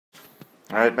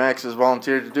All right, Max has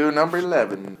volunteered to do number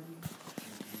 11.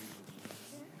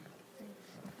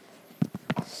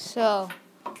 So,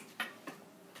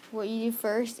 what you do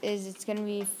first is it's going to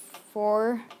be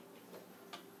 4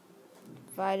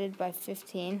 divided by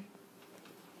 15.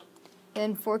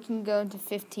 Then 4 can go into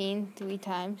 15 3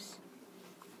 times.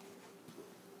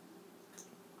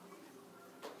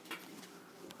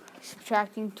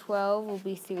 Subtracting 12 will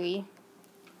be 3.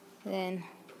 Then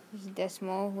there's a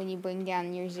decimal when you bring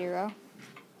down your 0.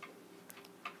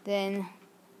 Then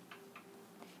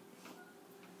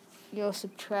you'll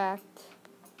subtract.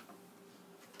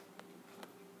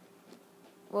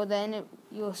 Well, then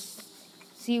you'll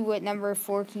see what number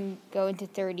 4 can go into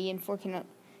 30, and 4 can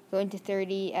go into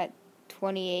 30 at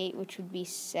 28, which would be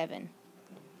 7.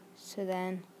 So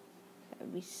then that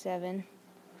would be 7.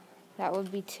 That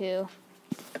would be 2.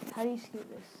 How do you scoot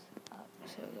this up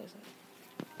so it goes like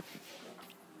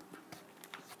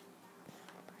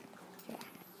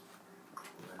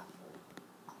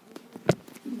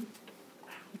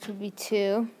which would be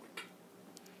 2.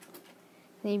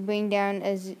 Then you bring down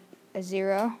a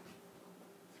 0.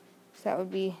 So that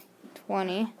would be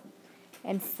 20.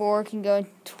 And 4 can go into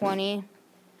 20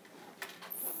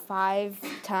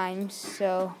 5 times,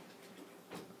 so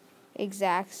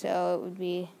exact, so it would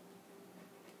be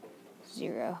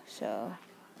 0. So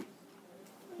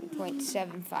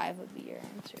 3.75 would be your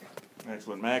answer.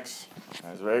 Excellent, Max.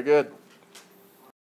 That's very good.